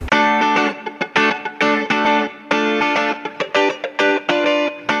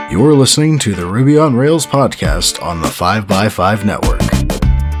You're listening to the Ruby on Rails podcast on the 5x5 network.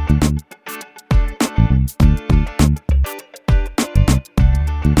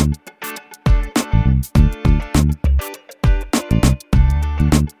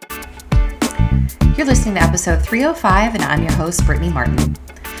 You're listening to episode 305, and I'm your host, Brittany Martin.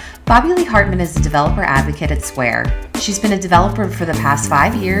 Bobbilee Hartman is a developer advocate at Square. She's been a developer for the past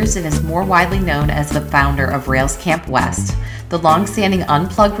 5 years and is more widely known as the founder of Rails Camp West, the long-standing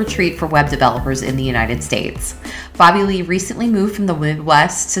unplugged retreat for web developers in the United States. Bobbilee recently moved from the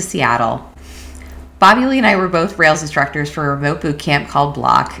Midwest to Seattle. Bobbilee and I were both Rails instructors for a remote boot camp called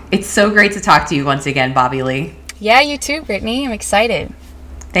Block. It's so great to talk to you once again, Bobbilee. Yeah, you too, Brittany. I'm excited.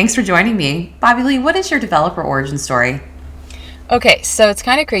 Thanks for joining me. Bobbilee, what is your developer origin story? Okay, so it's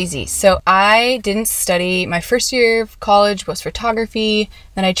kind of crazy. So I didn't study. My first year of college was photography.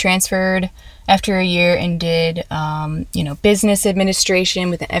 Then I transferred after a year and did, business administration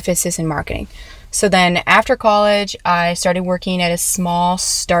with an emphasis in marketing. So then after college, I started working at a small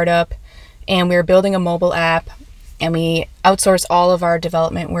startup, and we were building a mobile app, and we outsourced all of our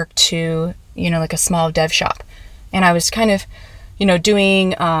development work to, like a small dev shop. And I was kind of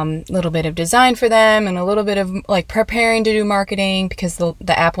doing a little bit of design for them and a little bit of like preparing to do marketing because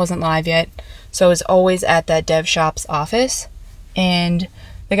the app wasn't live yet. So I was always at that dev shop's office, and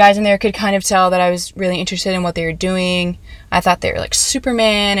the guys in there could kind of tell that I was really interested in what they were doing. I thought they were like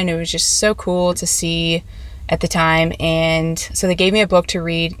Superman, and it was just so cool to see at the time. And so they gave me a book to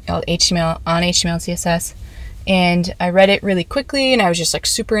read called HTML and CSS. And I read it really quickly, and I was just like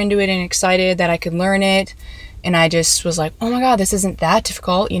super into it and excited that I could learn it. And I just was like, oh my God, this isn't that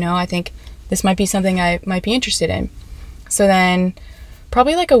difficult. I think this might be something I might be interested in. So then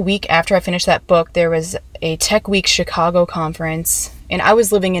probably like a week after I finished that book, there was a Tech Week Chicago conference. And I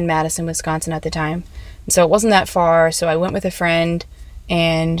was living in Madison, Wisconsin at the time. And so it wasn't that far. So I went with a friend.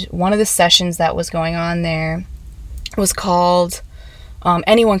 And one of the sessions that was going on there was called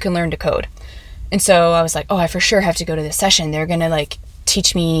Anyone Can Learn to Code. And so I was like, oh, I for sure have to go to this session. They're going to like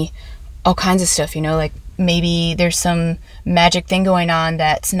teach me all kinds of stuff, like maybe there's some magic thing going on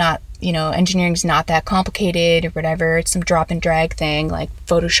that's not, engineering's not that complicated or whatever. It's some drop and drag thing like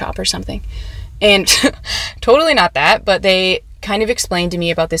Photoshop or something. And totally not that, but they kind of explained to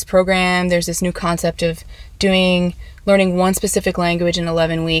me about this program. There's this new concept of learning one specific language in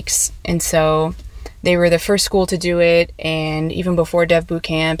 11 weeks. And so they were the first school to do it, and even before Dev Boot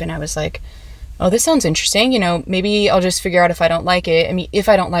Camp. And I was like, oh, this sounds interesting. Maybe I'll just figure out if I don't like it. I mean, if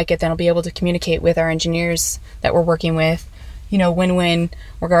I don't like it, then I'll be able to communicate with our engineers that we're working with, win-win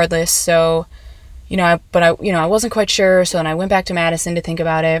regardless. So, I wasn't quite sure. So then I went back to Madison to think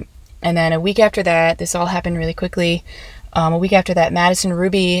about it. And then a week after that, this all happened really quickly. A week after that, Madison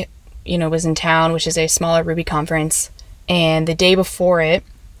Ruby, was in town, which is a smaller Ruby conference. And the day before it,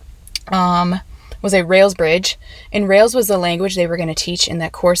 was a Rails bridge, and Rails was the language they were going to teach in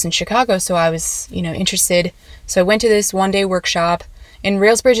that course in Chicago. So I was, interested. So I went to this one-day workshop, and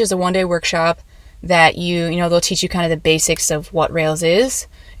Rails bridge is a one-day workshop that they'll teach you kind of the basics of what Rails is.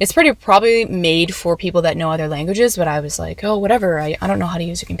 It's probably made for people that know other languages, but I was like, oh, whatever. I don't know how to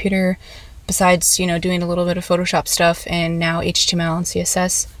use a computer besides, doing a little bit of Photoshop stuff and now HTML and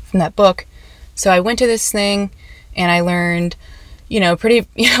CSS from that book. So I went to this thing, and I learned it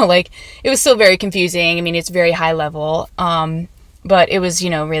was still very confusing. I mean, it's very high level. But it was,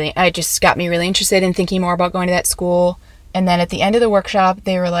 it just got me really interested in thinking more about going to that school. And then at the end of the workshop,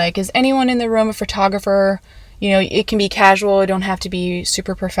 they were like, is anyone in the room a photographer? It can be casual. It don't have to be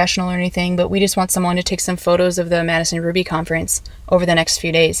super professional or anything, but we just want someone to take some photos of the Madison Ruby conference over the next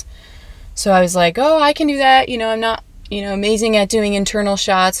few days. So I was like, oh, I can do that. I'm not, amazing at doing internal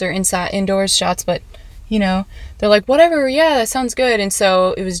shots or indoors shots, but they're like, whatever, yeah, that sounds good. And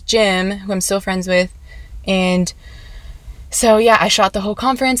so it was Jim, who I'm still friends with. And so, yeah, I shot the whole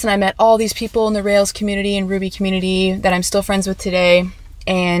conference, and I met all these people in the Rails community and Ruby community that I'm still friends with today.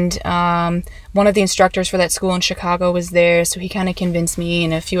 And one of the instructors for that school in Chicago was there. So he kind of convinced me,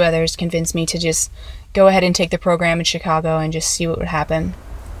 and a few others convinced me to just go ahead and take the program in Chicago and just see what would happen.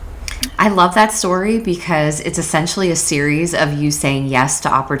 I love that story because it's essentially a series of you saying yes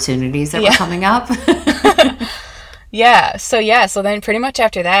to opportunities that were coming up. So then pretty much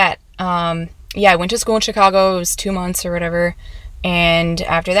after that, I went to school in Chicago. It was 2 months or whatever. And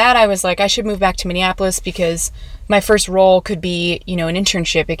after that, I was like, I should move back to Minneapolis because my first role could be, an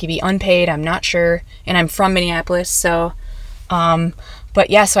internship. It could be unpaid. I'm not sure. And I'm from Minneapolis. So,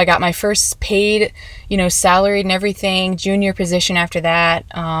 so I got my first paid, salaried and everything, junior position after that.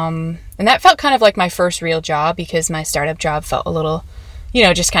 And that felt kind of like my first real job because my startup job felt a little,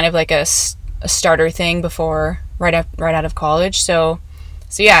 just kind of like a starter thing before right out of college. So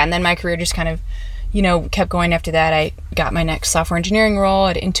So yeah, and then my career just kind of, kept going after that. I got my next software engineering role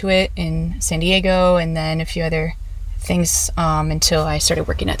at Intuit in San Diego, and then a few other things until I started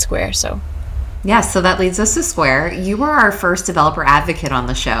working at Square. So yeah, so that leads us to Square. You were our first developer advocate on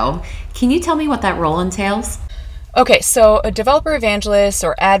the show. Can you tell me what that role entails? Okay, so a developer evangelist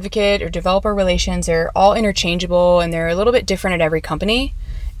or advocate or developer relations are all interchangeable, and they're a little bit different at every company.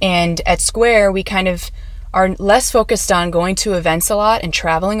 And at Square, we kind of are less focused on going to events a lot and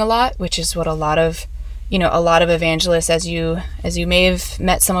traveling a lot, which is what a lot of evangelists, as you may have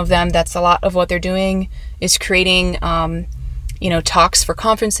met some of them, that's a lot of what they're doing, is creating talks for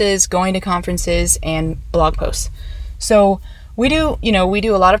conferences, going to conferences, and blog posts. So we do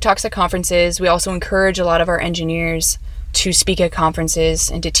a lot of talks at conferences. We also encourage a lot of our engineers to speak at conferences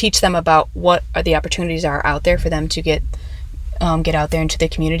and to teach them about what are the opportunities are out there for them to get out there into the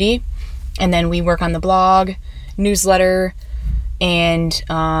community. And then we work on the blog, newsletter, and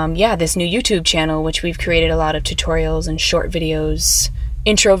this new YouTube channel, which we've created a lot of tutorials and short videos,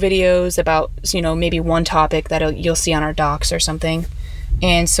 intro videos about maybe one topic that you'll see on our docs or something.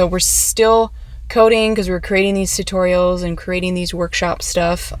 And so we're still coding because we're creating these tutorials and creating these workshop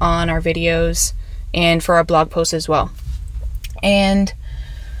stuff on our videos and for our blog posts as well. And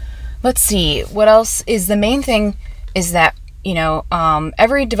let's see, what else is the main thing is that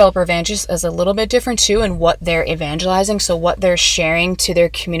every developer evangelist is a little bit different too in what they're evangelizing, so what they're sharing to their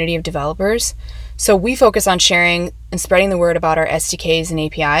community of developers. So we focus on sharing and spreading the word about our SDKs and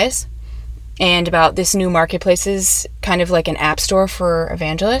APIs and about this new marketplaces, kind of like an app store for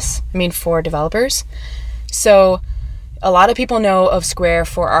for developers. So a lot of people know of Square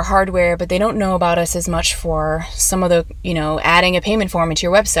for our hardware, but they don't know about us as much for some of the, adding a payment form into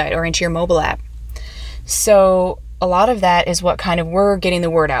your website or into your mobile app. So a lot of that is what kind of we're getting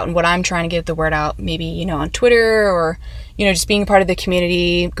the word out, and what I'm trying to get the word out, maybe, on Twitter or, just being part of the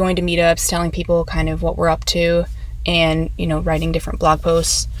community, going to meetups, telling people kind of what we're up to, and, writing different blog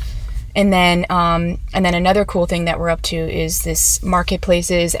posts. And then another cool thing that we're up to is this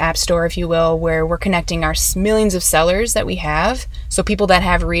marketplaces app store, if you will, where we're connecting our millions of sellers that we have. So people that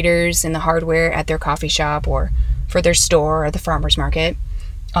have readers and the hardware at their coffee shop or for their store or the farmer's market.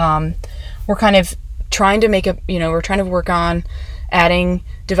 We're kind of trying to we're trying to work on adding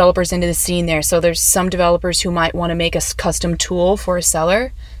developers into the scene there. So there's some developers who might want to make a custom tool for a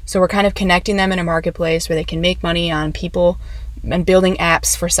seller. So we're kind of connecting them in a marketplace where they can make money on people and building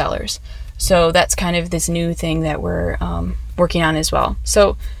apps for sellers. So that's kind of this new thing that we're working on as well.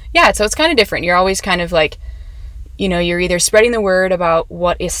 So yeah, so it's kind of different. You're always kind of like, you're either spreading the word about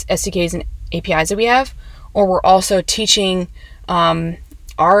what is SDKs and APIs that we have, or we're also teaching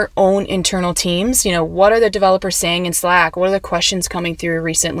our own internal teams, what are the developers saying in Slack? What are the questions coming through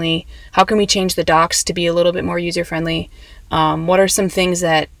recently? How can we change the docs to be a little bit more user-friendly? What are some things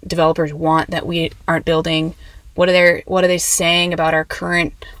that developers want that we aren't building? What are they saying about our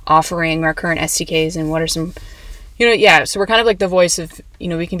current offering, our current SDKs, and what are some, so we're kind of like the voice of,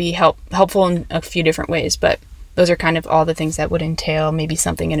 we can be helpful in a few different ways, but those are kind of all the things that would entail maybe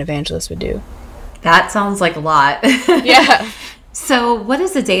something an evangelist would do. That sounds like a lot. Yeah. So what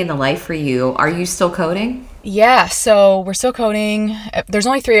is a day in the life for you? Are you still coding? Yeah, so we're still coding. There's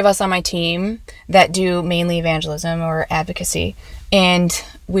only 3 of us on my team that do mainly evangelism or advocacy. And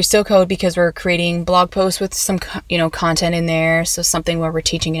we still code because we're creating blog posts with some, content in there. So something where we're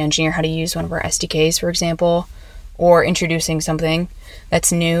teaching an engineer how to use one of our SDKs, for example, or introducing something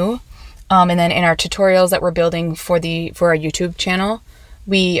that's new. And then in our tutorials that we're building for our YouTube channel,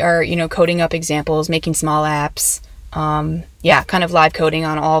 we are, coding up examples, making small apps. Kind of live coding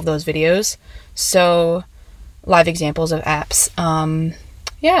on all of those videos. So live examples of apps.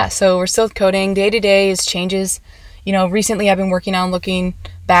 So we're still coding. Day to day is changes. Recently I've been working on looking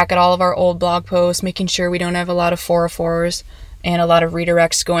back at all of our old blog posts, making sure we don't have a lot of 404s and a lot of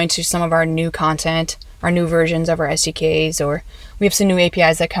redirects going to some of our new content, our new versions of our SDKs, or we have some new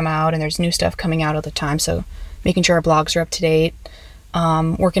APIs that come out and there's new stuff coming out all the time. So making sure our blogs are up to date.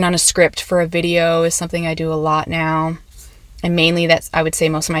 Working on a script for a video is something I do a lot now. And mainly I would say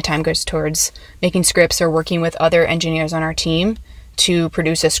most of my time goes towards making scripts or working with other engineers on our team to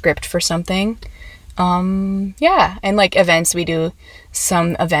produce a script for something. And like events, we do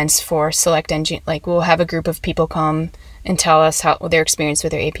some events for select like we'll have a group of people come and tell us how their experience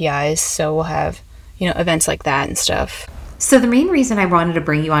with their APIs. So we'll have, events like that and stuff. So the main reason I wanted to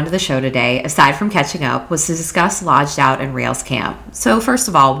bring you onto the show today, aside from catching up, was to discuss Lodged Out and Rails Camp. So first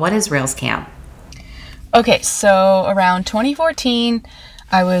of all, what is Rails Camp? Okay, so around 2014,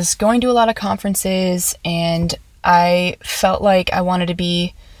 I was going to a lot of conferences and I felt like I wanted to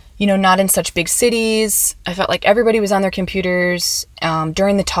be, not in such big cities. I felt like everybody was on their computers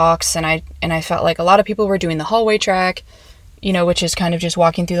during the talks, and I felt like a lot of people were doing the hallway track, which is kind of just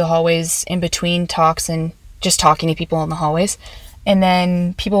walking through the hallways in between talks and just talking to people in the hallways. And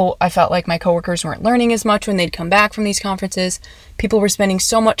then I felt like my coworkers weren't learning as much when they'd come back from these conferences. People were spending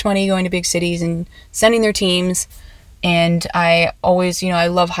so much money going to big cities and sending their teams. And I always, I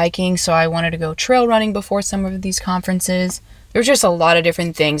love hiking, so I wanted to go trail running before some of these conferences. There was just a lot of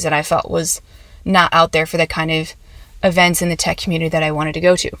different things that I felt was not out there for the kind of events in the tech community that I wanted to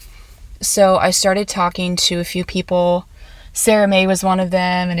go to. So I started talking to a few people. Sarah May was one of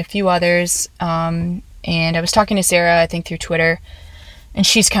them and a few others. And I was talking to Sarah, I think through Twitter, and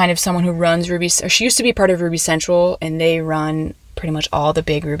she's kind of someone who runs Ruby, or she used to be part of Ruby Central, and they run pretty much all the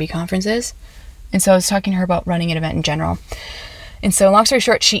big Ruby conferences. And so I was talking to her about running an event in general. And so long story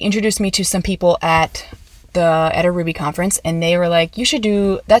short, she introduced me to some people at a Ruby conference, and they were like, you should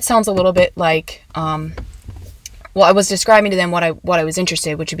that sounds a little bit like, I was describing to them what I was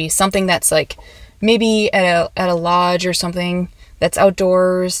interested in, which would be something that's like maybe at a lodge or something that's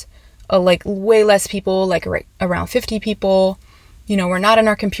outdoors, like way less people, like around 50 people. We're not on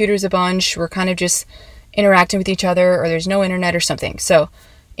our computers a bunch. We're kind of just interacting with each other, or there's no internet or something. So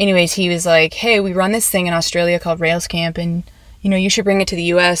anyways, he was like, hey, we run this thing in Australia called Rails Camp, and, you should bring it to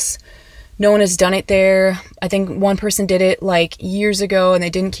the US. No one has done it there. I think one person did it like years ago and they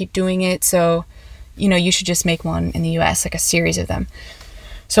didn't keep doing it. So, you should just make one in the US, like a series of them.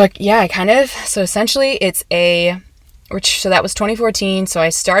 So so essentially so that was 2014. So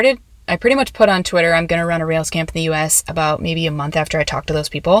I pretty much put on Twitter, I'm going to run a Rails camp in the US about maybe a month after I talked to those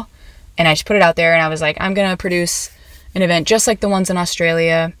people. And I just put it out there and I was like, I'm going to produce an event just like the ones in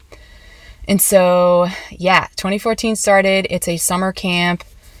Australia. And so, 2014 started. It's a summer camp.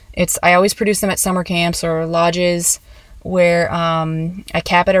 I always produce them at summer camps or lodges where I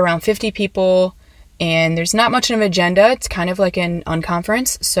cap it around 50 people, and there's not much of an agenda. It's kind of like an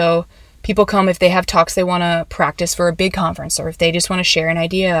unconference. So people come if they have talks they want to practice for a big conference, or if they just want to share an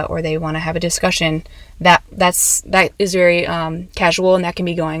idea, or they want to have a discussion. That is very casual, and that can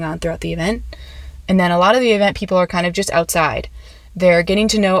be going on throughout the event. And then a lot of the event people are kind of just outside. They're getting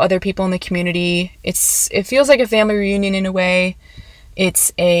to know other people in the community. It feels like a family reunion in a way. It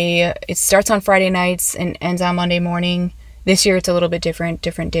starts on Friday nights and ends on Monday morning. This year it's a little bit different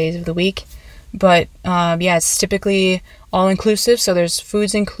days of the week. But it's typically all inclusive, so there's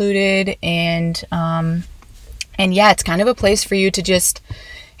foods included, and it's kind of a place for you to just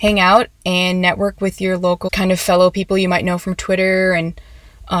hang out and network with your local kind of fellow people you might know from Twitter. And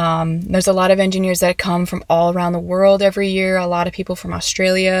there's a lot of engineers that come from all around the world every year, a lot of people from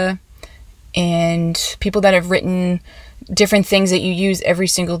Australia, and people that have written different things that you use every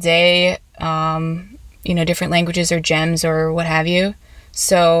single day, different languages or gems or what have you.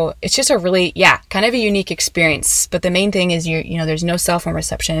 So it's just a really, kind of a unique experience. But the main thing is there's no cell phone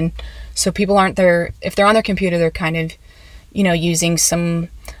reception. So people aren't there. If they're on their computer, they're kind of, using some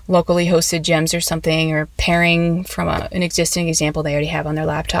locally hosted gems or something, or pairing from an existing example they already have on their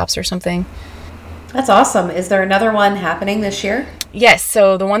laptops or something. That's awesome. Is there another one happening this year? Yes.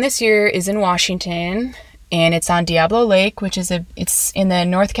 So the one this year is in Washington, and it's on Diablo Lake, which is it's in the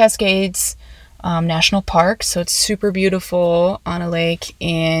North Cascades National Park. So it's super beautiful on a lake,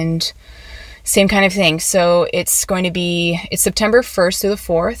 and same kind of thing. So it's September 1st through the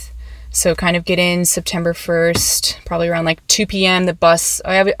 4th. So kind of get in September 1st, probably around like 2 p.m. The bus,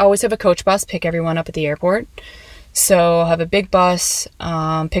 I always have a coach bus pick everyone up at the airport. So I'll have a big bus,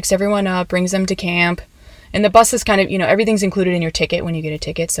 picks everyone up, brings them to camp. And the bus is kind of, everything's included in your ticket when you get a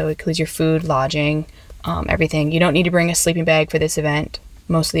ticket. So it includes your food, lodging, everything. You don't need to bring a sleeping bag for this event.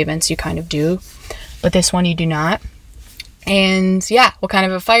 Most of the events you kind of do, but this one you do not. And we'll kind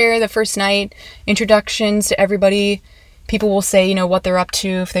of have a fire the first night, introductions to everybody. People will say, what they're up to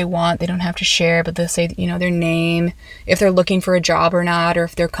if they want. They don't have to share, but they'll say, their name, if they're looking for a job or not, or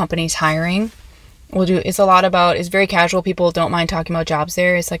if their company's hiring. It's very casual. People don't mind talking about jobs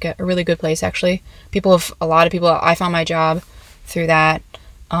there. It's like a really good place, actually. A lot of people, I found my job through that.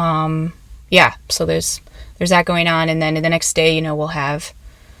 So there's that going on. And then the next day, we'll have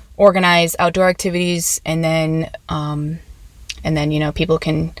organized outdoor activities, and then people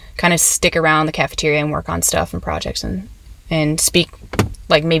can kind of stick around the cafeteria and work on stuff and projects and speak,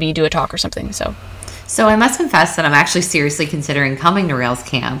 like maybe do a talk or something. So I must confess that I'm actually seriously considering coming to Rails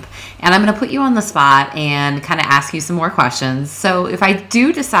Camp, and I'm going to put you on the spot and kind of ask you some more questions. So if I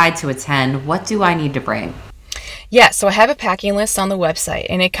do decide to attend, what do I need to bring? So I have a packing list on the website,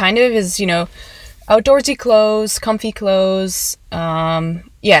 and it kind of is, outdoorsy clothes, comfy clothes.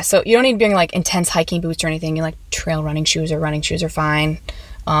 So you don't need to bring like intense hiking boots or anything. You like trail running shoes or running shoes are fine.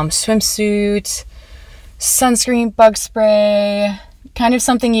 swimsuit, sunscreen, bug spray, kind of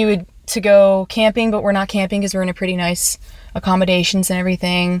something you would to go camping, but we're not camping because we're in a pretty nice accommodations and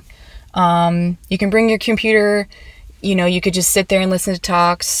everything. You can bring your computer, you could just sit there and listen to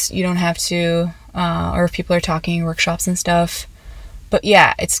talks. You don't have to, or if people are talking workshops and stuff. But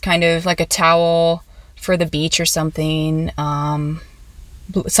yeah, it's kind of like a towel for the beach or something.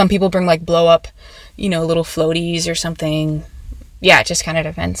 Some people bring like blow up, little floaties or something. Yeah, it just kind of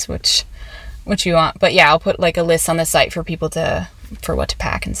depends which you want. But yeah, I'll put like a list on the site for people for what to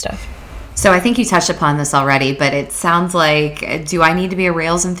pack and stuff. So I think you touched upon this already, but it sounds like, do I need to be a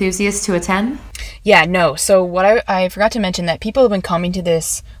Rails enthusiast to attend? Yeah, no. So what I forgot to mention that people have been coming to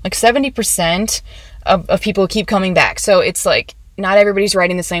this, like 70% of people keep coming back. So it's like not everybody's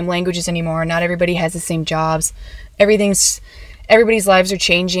writing the same languages anymore. Not everybody has the same jobs. Everybody's lives are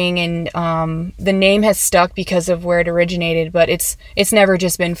changing, and the name has stuck because of where it originated, but it's never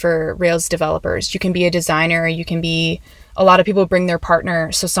just been for Rails developers. You can be a designer, a lot of people bring their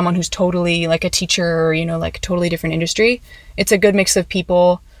partner, so someone who's totally like a teacher or, like a totally different industry. It's a good mix of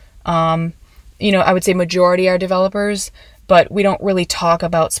people. I would say majority are developers, but we don't really talk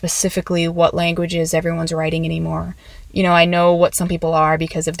about specifically what languages everyone's writing anymore. I know what some people are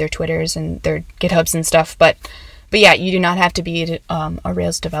because of their Twitters and their GitHubs and stuff, but yeah, you do not have to be a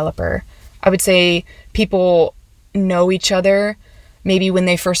Rails developer. I would say people know each other. Maybe when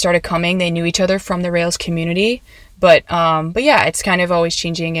they first started coming, they knew each other from the Rails community. But yeah, it's kind of always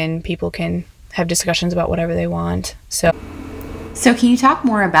changing, and people can have discussions about whatever they want. So can you talk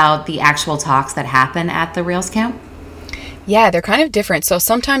more about the actual talks that happen at the Rails Camp? Yeah, they're kind of different. So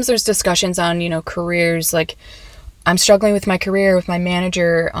sometimes there's discussions on, careers, like I'm struggling with my career, with my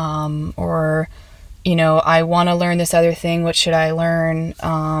manager, or I want to learn this other thing. What should I learn?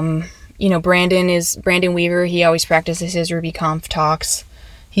 Brandon Weaver. He always practices his RubyConf talks.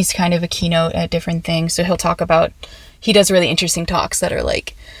 He's kind of a keynote at different things. So he does really interesting talks that are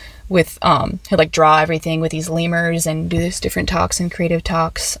like with, he'll like draw everything with these lemurs and do this different talks and creative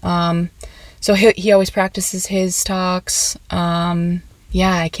talks. So he always practices his talks. Yeah,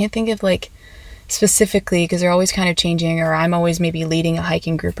 I can't think of like specifically because they're always kind of changing, or I'm always maybe leading a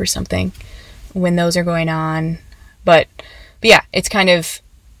hiking group or something when those are going on. But yeah, it's kind of,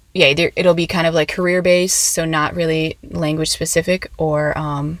 it'll be kind of like career based, so not really language specific, or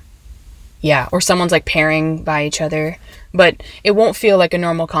or someone's like pairing by each other. But it won't feel like a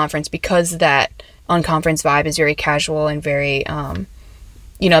normal conference because that unconference vibe is very casual and very,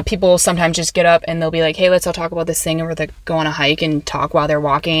 people sometimes just get up and they'll be like, hey, let's all talk about this thing, and we're like go on a hike and talk while they're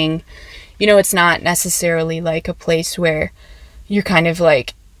walking. It's not necessarily like a place where you're kind of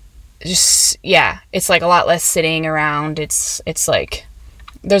like, it's like a lot less sitting around. It's like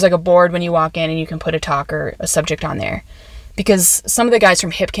there's like a board when you walk in and you can put a talk or a subject on there, because some of the guys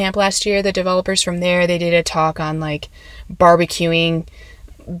from Hip Camp last year, the developers from there, they did a talk on like barbecuing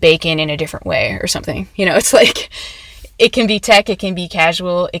bacon in a different way or something. It's like it can be tech, it can be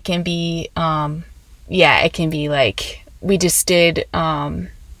casual, it can be it can be like we just did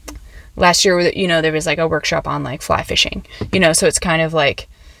last year, there was like a workshop on like fly fishing, so it's kind of like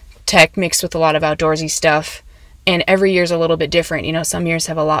tech mixed with a lot of outdoorsy stuff. And every year's a little bit different. Some years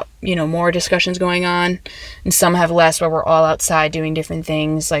have a lot, more discussions going on, and some have less, where we're all outside doing different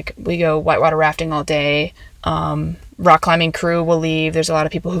things. Like we go whitewater rafting all day. Rock climbing crew will leave. There's a lot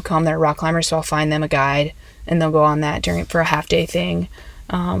of people who come that are rock climbers, so I'll find them a guide and they'll go on that for a half day thing.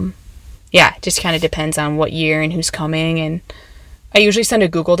 It just kind of depends on what year and who's coming. And I usually send a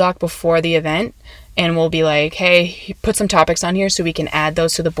Google Doc before the event, and we'll be like, hey, put some topics on here so we can add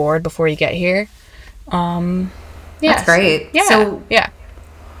those to the board before you get here. That's great.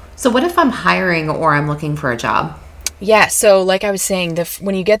 So what if I'm hiring or I'm looking for a job? Yeah, so like I was saying,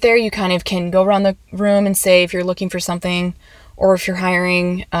 when you get there, you kind of can go around the room and say if you're looking for something, or if you're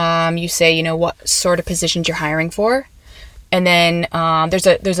hiring, you say, what sort of positions you're hiring for. And then I'll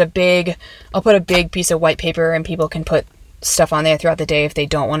put a big piece of white paper, and people can put stuff on there throughout the day if they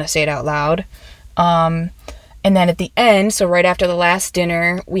don't want to say it out loud. And then at the end, so right after the last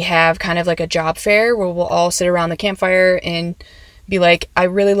dinner, we have kind of like a job fair where we'll all sit around the campfire and be like, I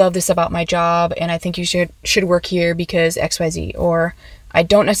really love this about my job, and I think you should work here because XYZ. Or I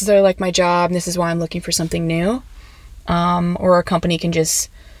don't necessarily like my job, and this is why I'm looking for something new. Or a company can just,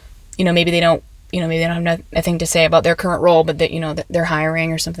 maybe they don't have nothing to say about their current role, but that they're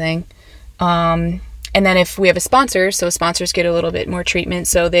hiring or something. And then if we have a sponsor, so sponsors get a little bit more treatment.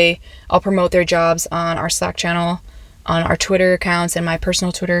 So I'll promote their jobs on our Slack channel, on our Twitter accounts, and my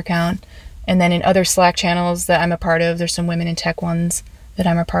personal Twitter account. And then in other Slack channels that I'm a part of, there's some women in tech ones that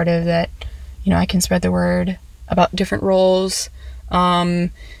I'm a part of that, I can spread the word about different roles.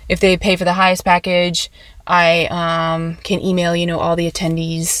 If they pay for the highest package, I can email, all the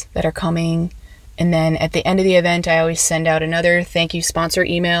attendees that are coming. And then at the end of the event, I always send out another thank you sponsor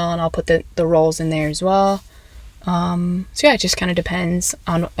email, and I'll put the roles in there as well. So yeah, it just kind of depends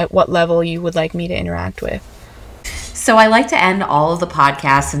on at what level you would like me to interact with. So I like to end all of the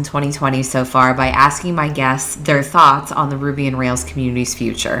podcasts in 2020 so far by asking my guests their thoughts on the Ruby on Rails community's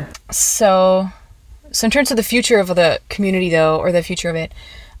future. So in terms of the future of the community, though, or the future of it,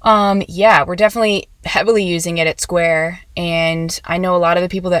 yeah, we're definitely heavily using it at Square, and I know a lot of the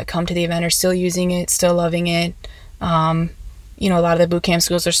people that come to the event are still using it, still loving it. A lot of the bootcamp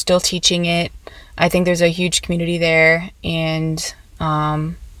schools are still teaching it. I think there's a huge community there, and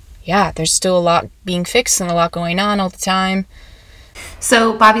yeah, there's still a lot being fixed and a lot going on all the time.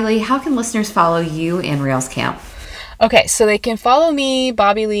 So, Bobbilee, how can listeners follow you in Rails Camp? Okay, so they can follow me,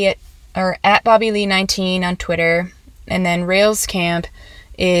 Bobbilee, at Bobbilee19 on Twitter, and then Rails Camp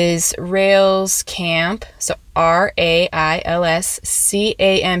is Rails Camp, so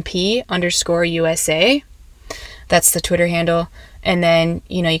RAILSCAMP_USA. That's the Twitter handle. And then,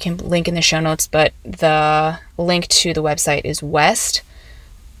 you can link in the show notes, but the link to the website is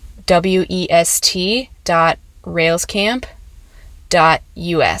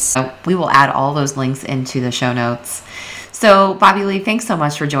west.railscamp.us. We will add all those links into the show notes. So, Bobbilee, thanks so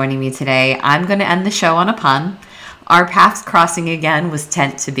much for joining me today. I'm going to end the show on a pun. Our paths crossing again was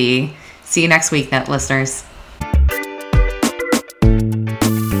tent to be. See you next week, net listeners.